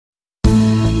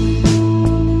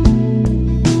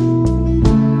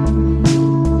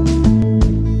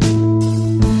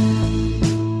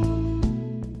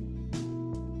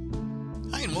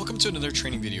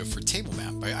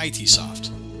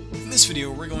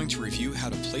going to review how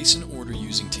to place an order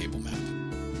using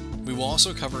TableMapp. We will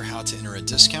also cover how to enter a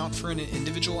discount for an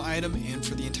individual item and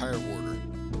for the entire order.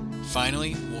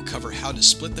 Finally, we'll cover how to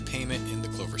split the payment in the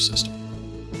Clover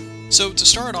system. So to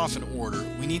start off an order,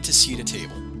 we need to seat a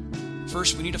table.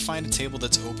 First, we need to find a table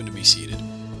that's open to be seated.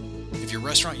 If your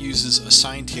restaurant uses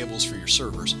assigned tables for your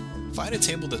servers, find a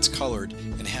table that's colored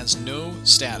and has no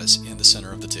status in the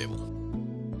center of the table.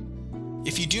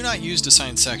 If you do not use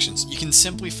assigned sections, you can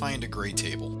simply find a gray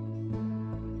table.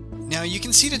 Now you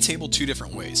can seat a table two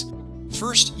different ways.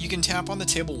 First, you can tap on the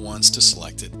table once to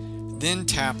select it, then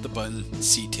tap the button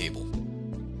Seat Table.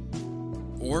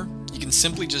 Or you can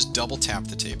simply just double tap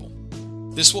the table.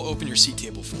 This will open your seat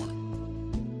table form.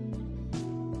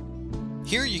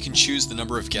 Here you can choose the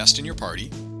number of guests in your party.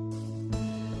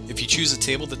 If you choose a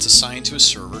table that's assigned to a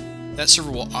server, that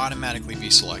server will automatically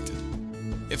be selected.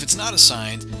 If it's not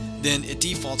assigned, then it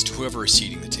defaults to whoever is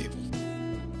seating the table.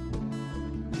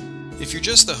 If you're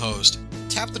just the host,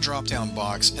 tap the drop-down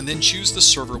box and then choose the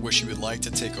server which you would like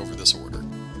to take over this order.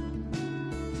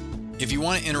 If you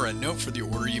want to enter a note for the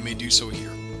order, you may do so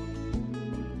here.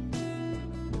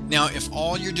 Now, if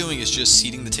all you're doing is just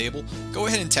seating the table, go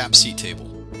ahead and tap Seat Table.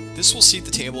 This will seat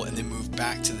the table and then move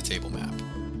back to the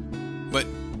TableMapp. But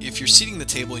if you're seating the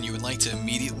table and you would like to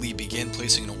immediately begin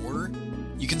placing an order,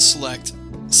 you can select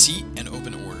Seat and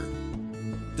Open Order.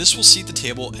 This will seat the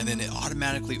table and then it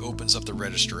automatically opens up the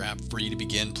Register app for you to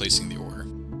begin placing the order.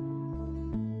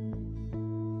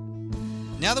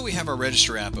 Now that we have our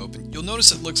Register app open, you'll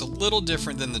notice it looks a little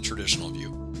different than the traditional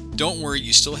view. Don't worry,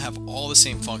 you still have all the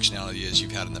same functionality as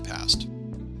you've had in the past.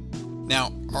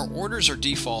 Now, our orders are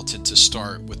defaulted to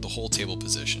start with the whole table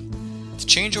position. To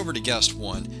change over to Guest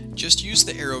 1, just use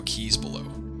the arrow keys below.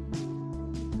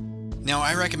 Now,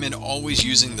 I recommend always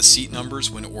using the seat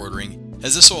numbers when ordering,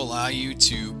 as this will allow you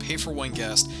to pay for one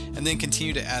guest and then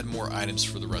continue to add more items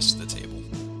for the rest of the table.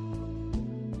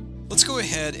 Let's go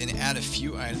ahead and add a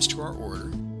few items to our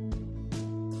order.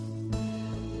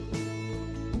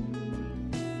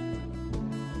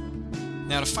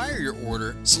 Now to fire your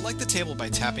order, select the table by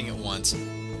tapping it once,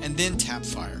 and then tap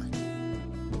Fire.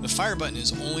 The Fire button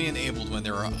is only enabled when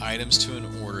there are items to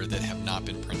an order that have not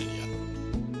been printed yet.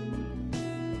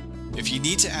 If you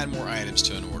need to add more items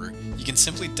to an order, you can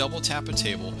simply double tap a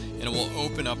table and it will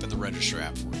open up in the Register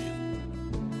app for you.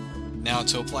 Now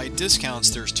to apply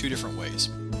discounts, there's two different ways.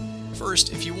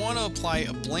 First, if you want to apply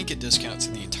a blanket discount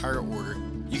to the entire order,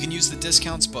 you can use the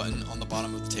Discounts button on the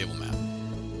bottom of the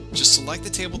TableMapp. Just select the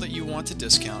table that you want to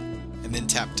discount and then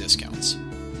tap Discounts.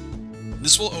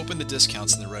 This will open the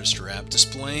discounts in the Register app,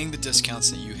 displaying the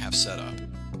discounts that you have set up.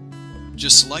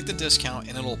 Just select the discount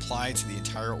and it'll apply to the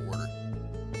entire order.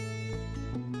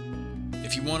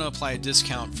 If you want to apply a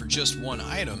discount for just one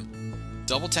item,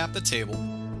 double tap the table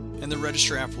and the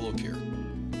Register app will appear.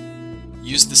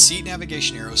 Use the seat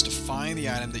navigation arrows to find the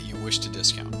item that you wish to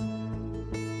discount.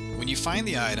 When you find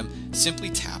the item, simply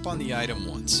tap on the item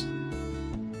once.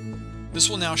 This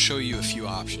will now show you a few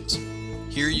options.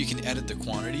 Here you can edit the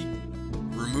quantity,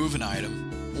 remove an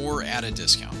item, or add a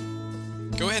discount.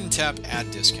 Go ahead and tap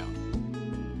Add Discount.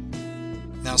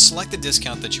 Now select the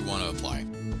discount that you want to apply.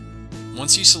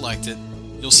 Once you select it,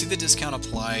 you'll see the discount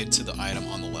applied to the item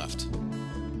on the left.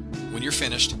 When you're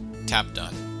finished, tap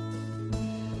Done.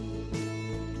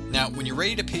 Now, when you're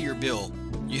ready to pay your bill,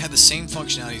 you have the same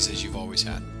functionalities as you've always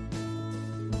had.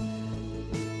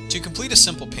 To complete a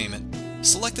simple payment,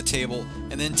 select the table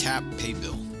and then tap Pay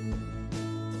Bill.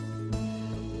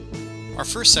 Our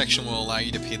first section will allow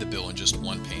you to pay the bill in just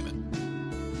one payment.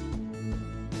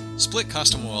 Split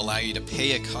Custom will allow you to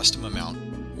pay a custom amount,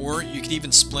 or you can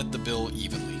even split the bill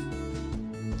evenly.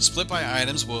 Split by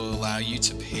Items will allow you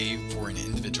to pay for an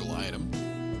individual item.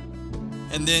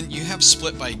 And then you have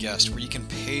Split by Guest, where you can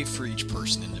pay for each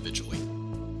person individually.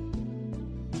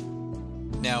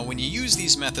 Now, when you use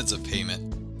these methods of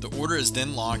payment, the order is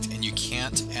then locked and you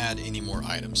can't add any more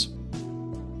items.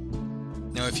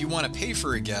 Now, if you want to pay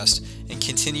for a guest and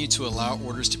continue to allow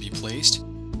orders to be placed,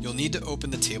 you'll need to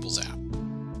open the Tables app.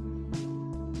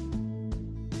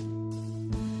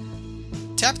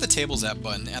 Tap the Tables app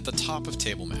button at the top of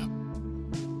TableMapp.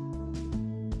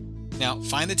 Now,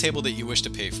 find the table that you wish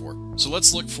to pay for. So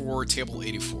let's look for table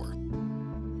 84.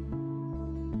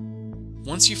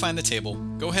 Once you find the table,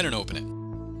 go ahead and open it.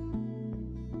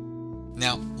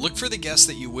 Now, look for the guest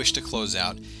that you wish to close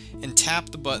out and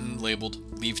tap the button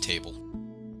labeled Leave Table.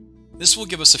 This will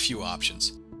give us a few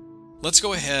options. Let's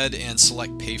go ahead and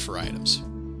select Pay for Items.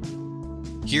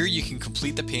 Here you can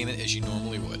complete the payment as you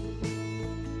normally would.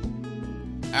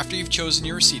 After you've chosen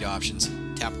your receipt options,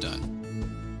 tap Done.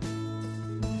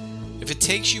 If it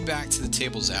takes you back to the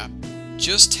Tables app,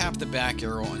 just tap the back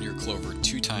arrow on your Clover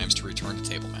 2 times to return to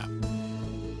TableMapp.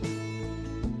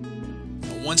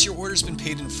 Once your order's been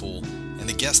paid in full and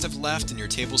the guests have left and your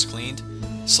table's cleaned,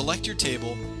 select your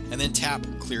table and then tap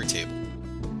Clear Table.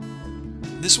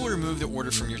 This will remove the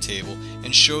order from your table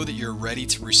and show that you're ready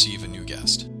to receive a new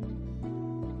guest.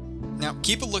 Now,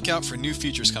 keep a lookout for new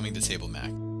features coming to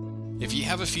TableMapp. If you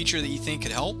have a feature that you think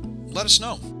could help, let us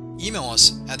know. Email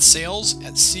us at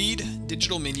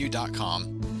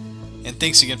sales@seeddigitalmenu.com. And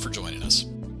thanks again for joining us.